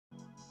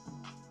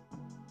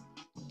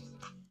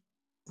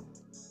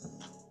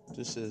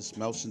This is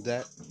Melson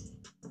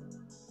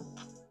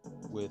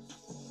with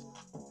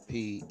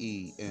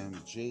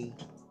PEMG,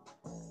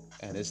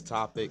 and this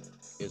topic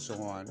is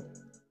on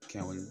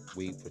can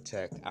we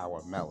protect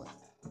our melon?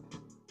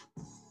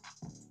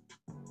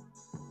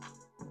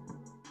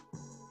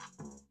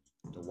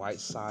 The white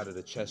side of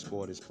the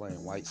chessboard is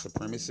playing white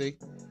supremacy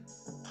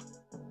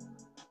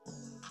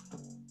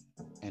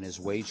and is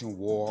waging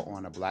war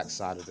on the black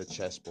side of the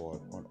chessboard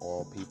on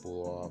all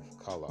people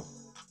of color.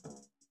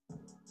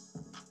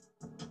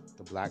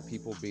 The black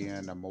people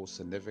being the most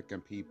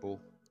significant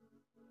people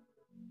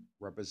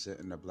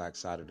representing the black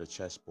side of the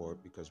chessboard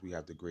because we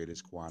have the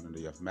greatest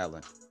quantity of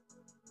melon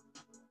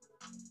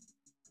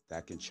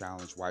that can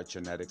challenge white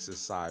genetics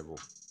survival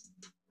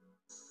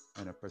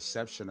and the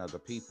perception of the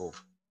people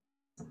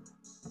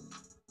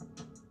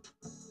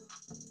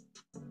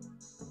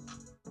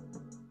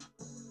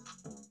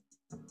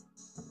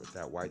with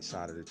that white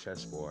side of the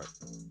chessboard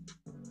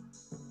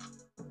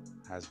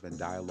has been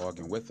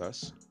dialoguing with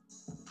us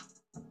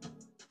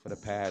for the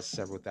past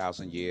several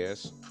thousand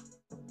years.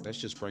 Let's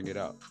just bring it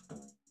up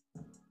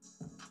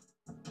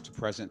to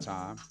present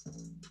time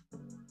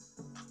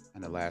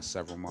in the last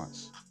several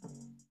months.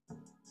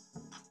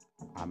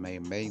 I may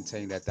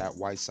maintain that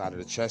white side of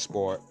the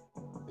chessboard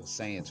is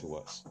saying to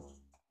us,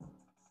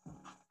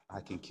 I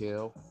can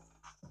kill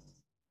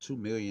 2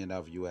 million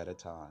of you at a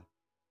time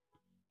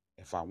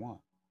if I want.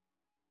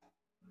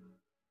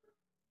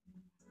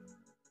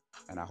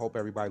 And I hope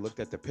everybody looked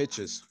at the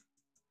pictures,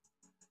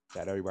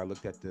 of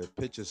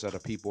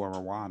the people in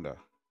Rwanda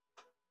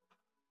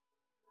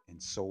and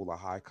saw a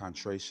high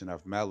concentration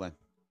of melon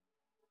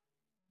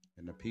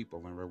in the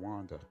people in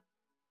Rwanda.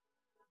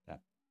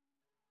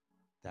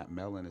 That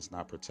melon is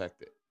not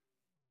protected.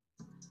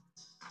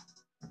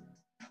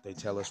 They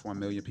tell us 1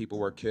 million people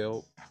were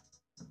killed.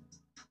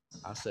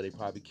 I said they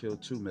probably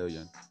killed 2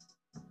 million.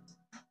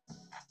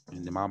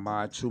 And in my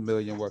mind, 2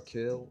 million were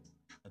killed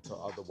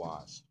until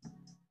otherwise.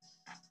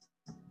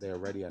 They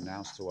already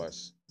announced to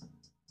us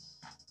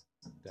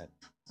that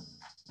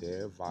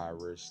their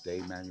virus, they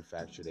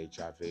manufactured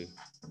HIV,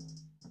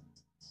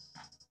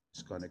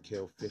 is going to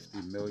kill 50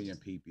 million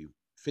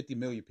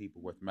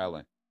people with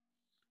melon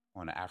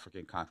on the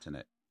African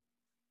continent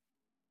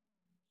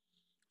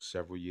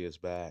several years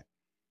back.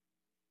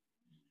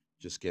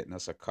 Just getting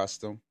us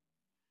accustomed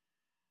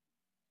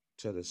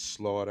to the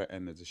slaughter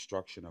and the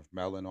destruction of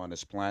melon on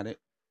this planet.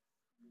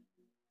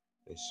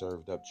 They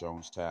served up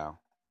Jonestown.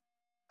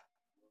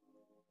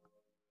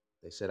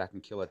 They said I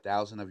can kill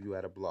 1,000 of you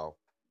at a blow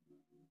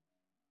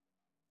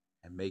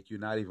and make you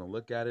not even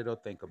look at it or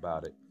think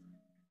about it.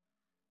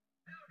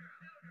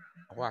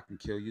 Or I can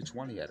kill you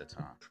 20 at a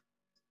time.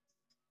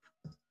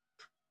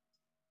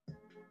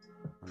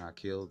 When I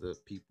kill the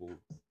people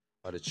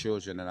or the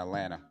children in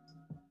Atlanta.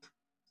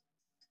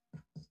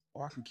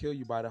 Or I can kill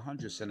you by the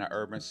hundreds in the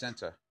urban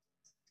center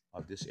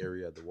of this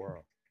area of the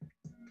world.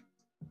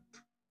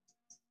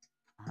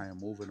 I am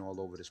moving all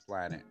over this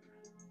planet,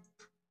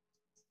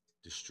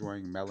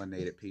 destroying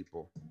melanated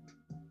people,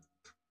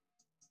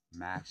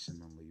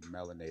 maximally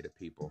melanated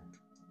people.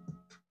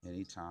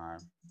 Anytime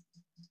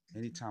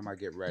I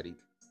get ready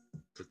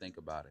to think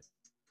about it.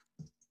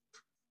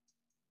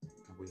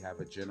 We have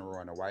a general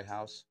in the White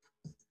House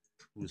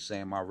who's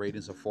saying my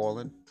ratings are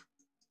falling.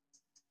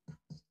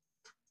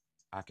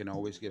 I can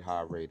always get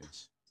high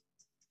ratings.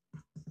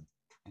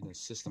 And the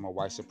system of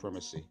white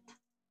supremacy.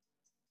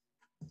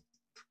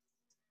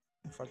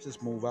 If I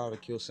just move out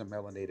and kill some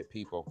melanated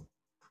people,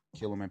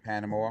 kill them in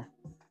Panama,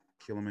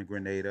 kill them in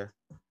Grenada,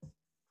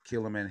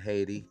 kill them in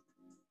Haiti,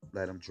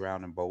 let them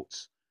drown in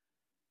boats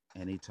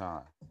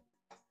anytime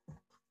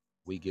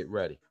we get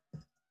ready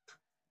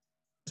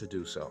to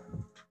do so.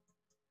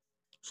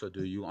 So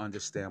do you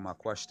understand my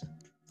question?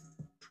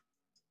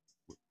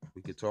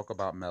 We could talk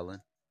about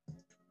melon.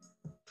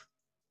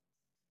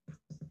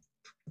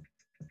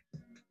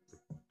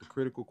 The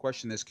critical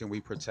question is, can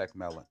we protect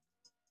melon?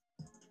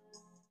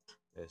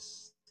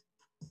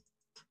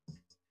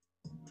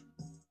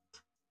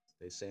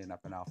 They're saying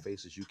up in our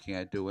faces, you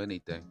can't do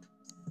anything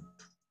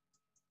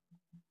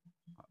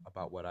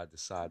about what I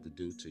decide to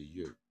do to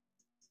you.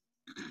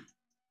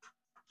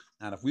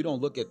 And if we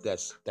don't look at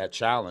that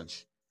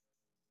challenge,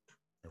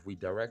 if we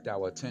direct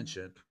our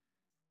attention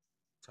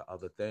to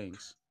other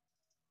things,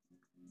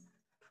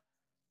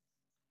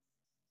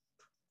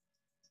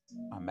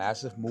 a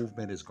massive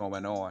movement is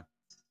going on.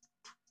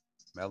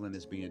 Melon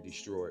is being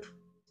destroyed.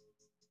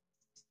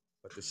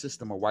 But the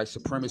system of white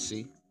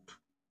supremacy,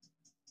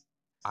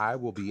 I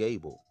will be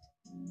able,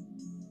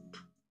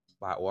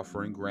 by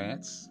offering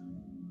grants,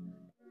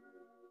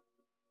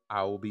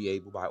 I will be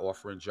able, by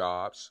offering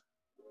jobs,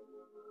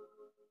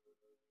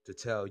 to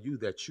tell you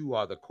that you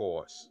are the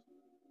cause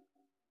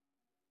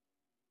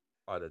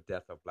of the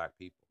death of black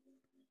people.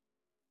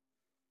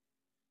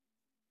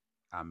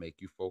 I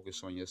make you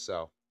focus on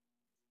yourself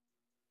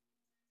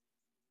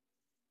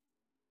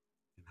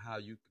and how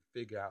you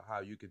can figure out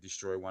how you can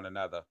destroy one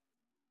another.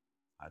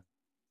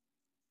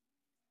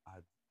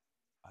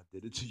 I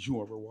did it to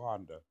you in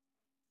Rwanda.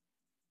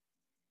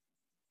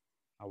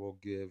 I will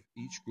give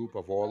each group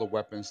of all the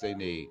weapons they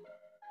need.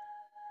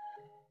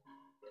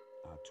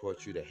 I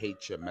taught you to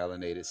hate your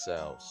melanated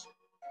cells.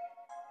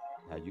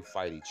 Now you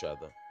fight each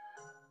other.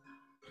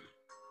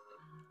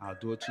 I'll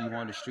do it to you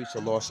on the streets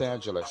of Los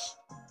Angeles.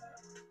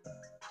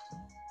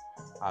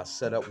 I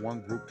set up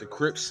one group the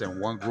Crips and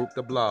one group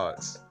the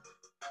Bloods.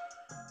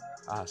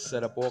 I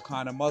set up all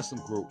kind of Muslim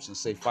groups and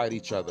say fight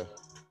each other.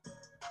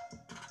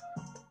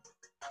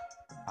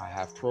 I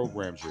have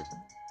programmed you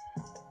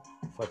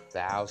for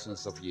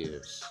thousands of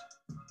years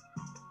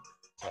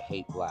to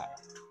hate black.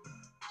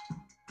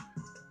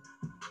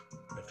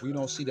 If we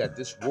don't see that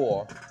this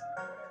war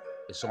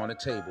is on the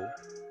table,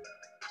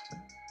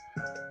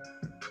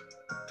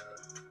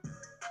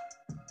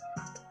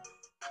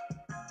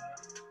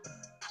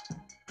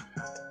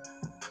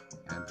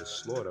 and the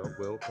slaughter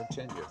will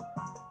continue.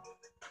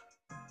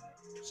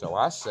 So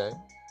I say,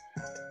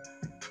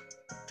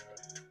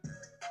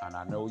 and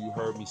I know you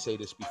heard me say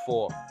this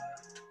before,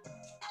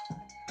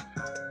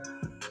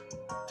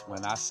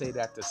 when I say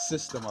that the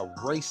system of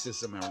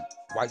racism and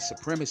white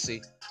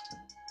supremacy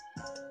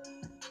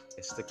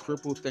is the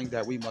crippled thing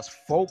that we must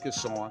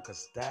focus on,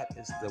 because that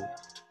is the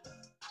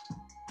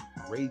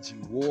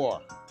raging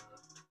war.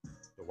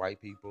 The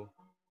white people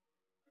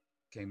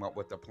came up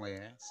with a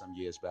plan some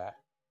years back,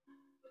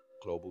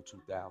 Global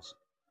 2000,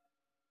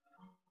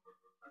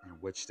 in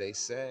which they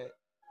said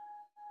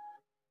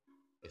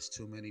it's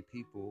too many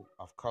people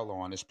of color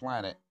on this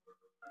planet.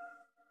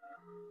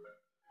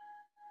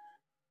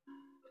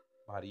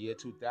 By the year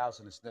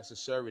 2000, it's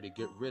necessary to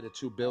get rid of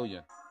 2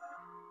 billion.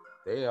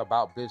 They are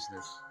about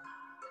business.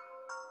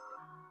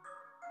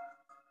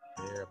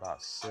 They're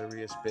about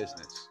serious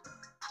business.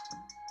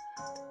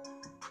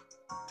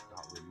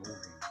 About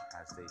removing,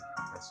 as they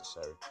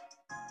necessary,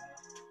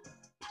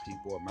 the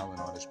people of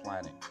melanin on this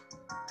planet.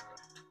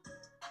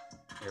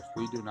 If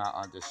we do not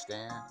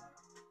understand,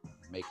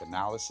 make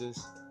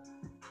analysis,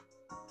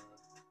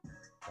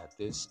 that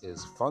this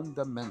is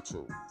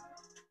fundamental.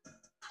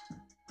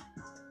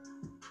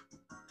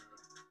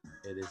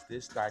 It is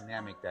this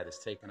dynamic that is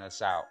taking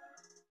us out.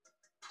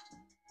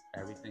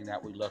 Everything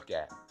that we look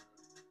at,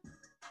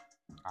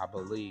 I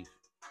believe,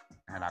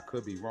 and I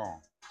could be wrong,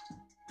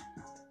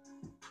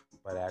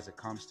 but as it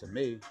comes to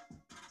me,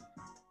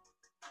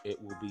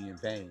 it will be in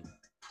vain.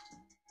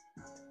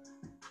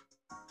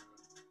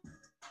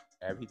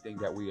 Everything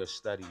that we are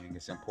studying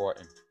is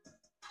important.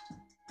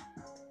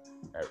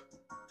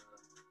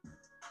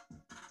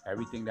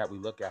 Everything that we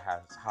look at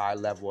has high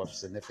level of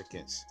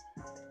significance.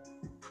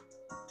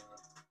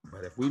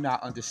 But if we're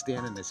not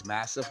understanding this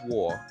massive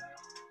war,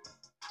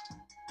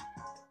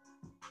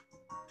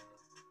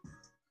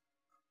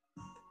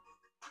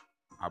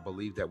 I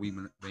believe that we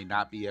may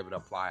not be able to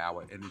apply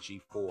our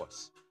energy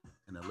force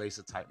in a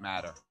laser type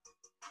matter.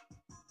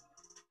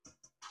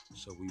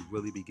 So we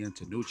really begin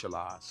to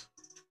neutralize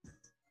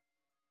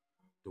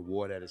the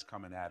war that is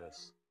coming at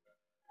us.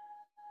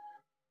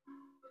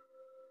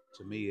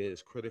 To me, it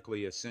is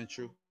critically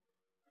essential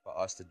for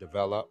us to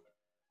develop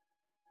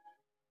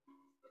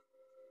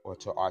or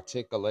to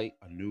articulate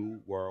a new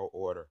world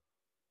order.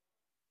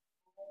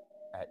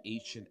 At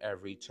each and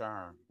every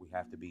turn, we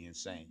have to be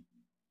insane.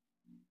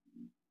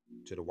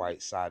 To the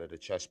white side of the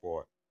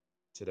chessboard,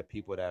 to the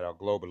people that are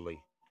globally,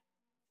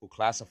 who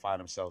classify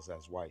themselves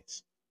as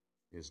whites.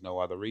 There's no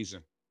other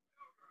reason.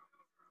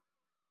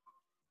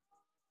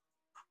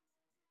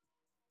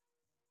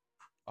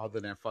 Other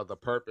than for the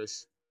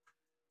purpose,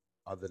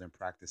 other than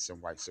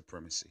practicing white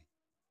supremacy.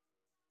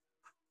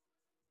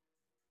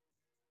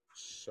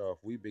 So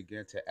if we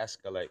begin to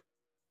escalate,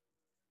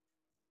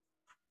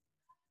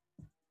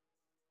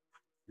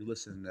 you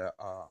listen to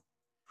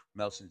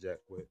Melson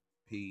with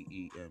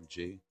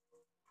PEMG.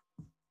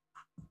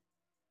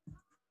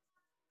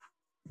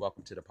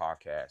 Welcome to the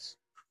podcast.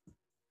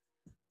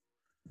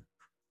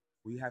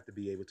 We have to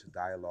be able to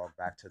dialogue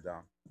back to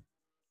them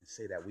and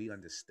say that we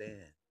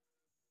understand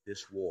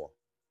this war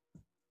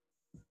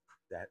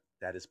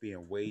that is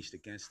being waged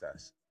against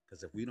us.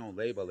 Because if we don't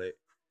label it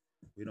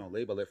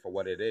for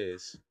what it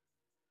is,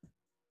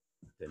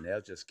 then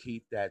they'll just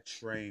keep that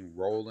train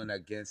rolling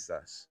against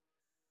us.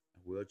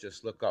 And we'll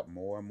just look up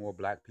more and more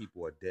black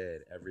people are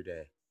dead every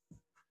day.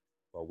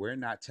 But we're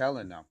not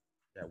telling them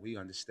that we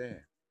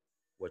understand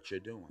what you're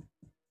doing.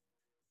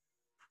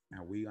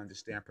 And we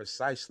understand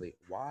precisely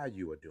why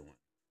you are doing.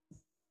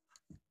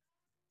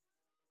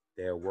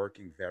 They're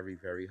working very,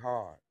 very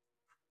hard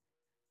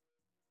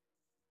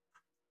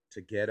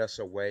to get us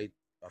away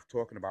of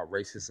talking about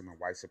racism and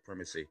white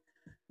supremacy.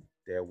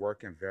 They're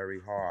working very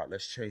hard.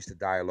 Let's change the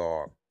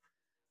dialogue.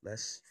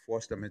 Let's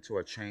force them into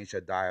a change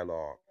of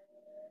dialogue.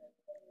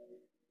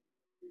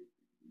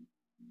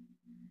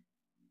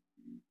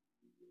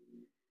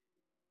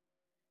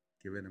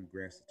 Giving them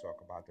grants to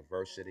talk about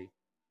diversity.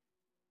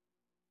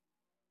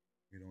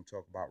 We don't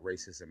talk about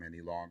racism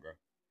any longer.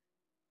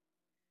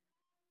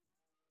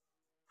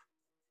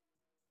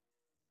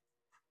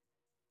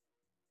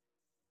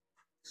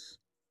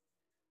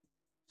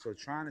 So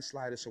trying to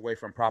slide us away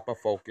from proper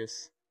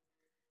focus,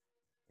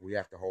 we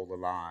have to hold the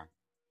line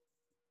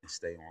and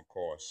stay on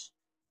course.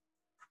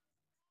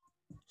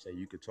 So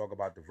you can talk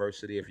about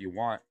diversity if you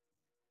want.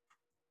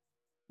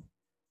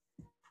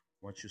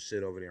 Once you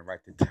sit over there and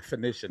write the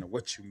definition of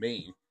what you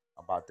mean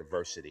about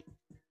diversity,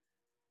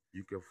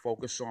 you can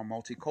focus on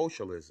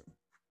multiculturalism.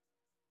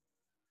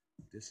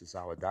 This is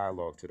our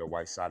dialogue to the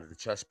white side of the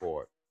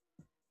chessboard.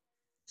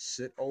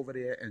 Sit over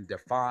there and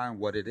define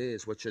what it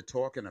is, what you're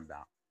talking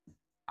about.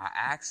 I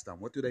asked them,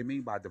 what do they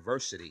mean by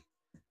diversity?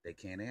 They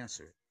can't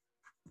answer it.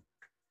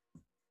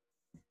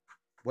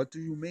 What do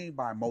you mean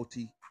by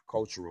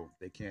multicultural?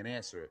 They can't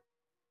answer it.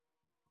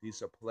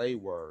 These are play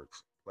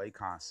words, play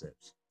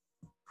concepts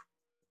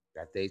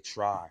that they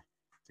try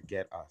to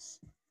get us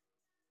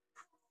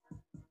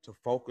to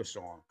focus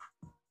on,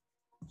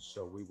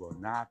 so we will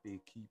not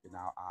be keeping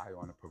our eye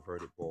on a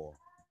perverted ball.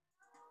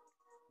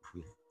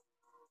 We,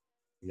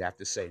 we have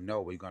to say,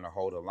 no, we're going to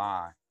hold a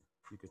line.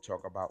 You can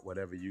talk about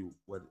whatever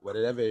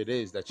it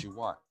is that you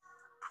want.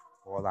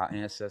 All our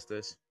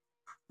ancestors,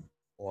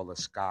 all the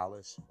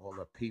scholars, all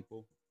the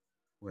people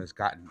who has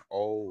gotten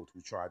old,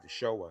 who tried to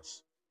show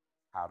us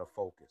how to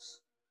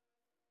focus.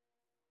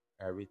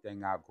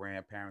 Everything our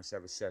grandparents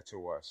ever said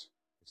to us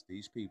is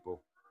these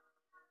people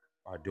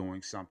are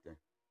doing something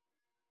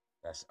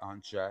that's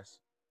unjust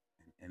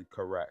and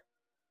incorrect.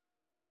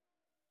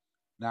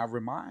 Now, I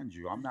remind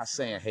you, I'm not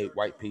saying hate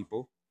white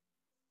people.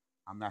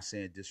 I'm not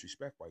saying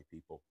disrespect white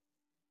people.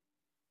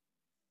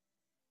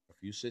 If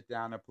you sit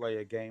down and play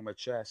a game of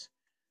chess,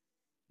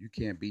 you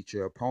can't beat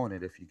your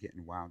opponent if you're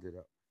getting wounded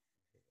up.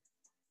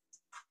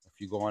 If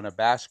you go on a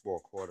basketball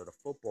court or the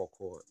football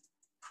court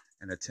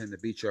and attempt to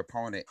beat your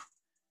opponent,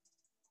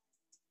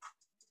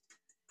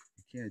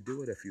 you can't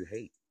do it if you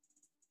hate.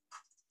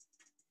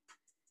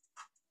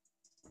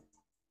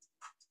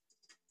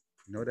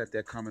 Know that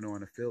they're coming on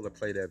the field to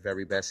play their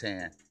very best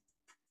hand.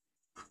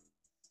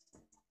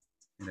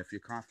 And if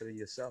you're confident in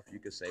yourself, you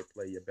can say,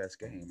 play your best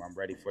game. I'm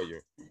ready for you.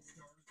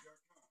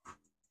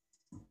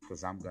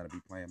 Because I'm going to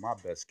be playing my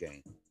best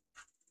game.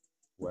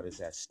 What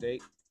is at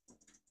stake?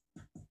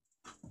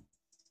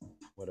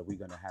 What are we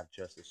going to have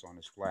justice on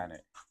this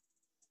planet?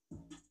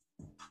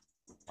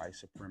 White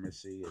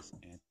supremacy is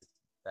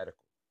antithetical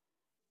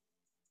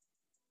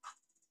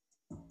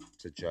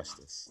to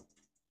justice.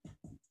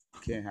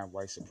 You can't have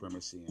white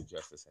supremacy and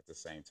justice at the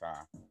same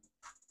time.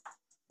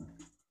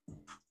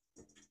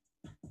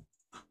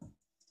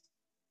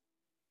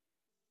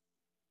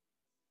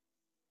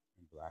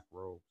 In black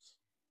robes.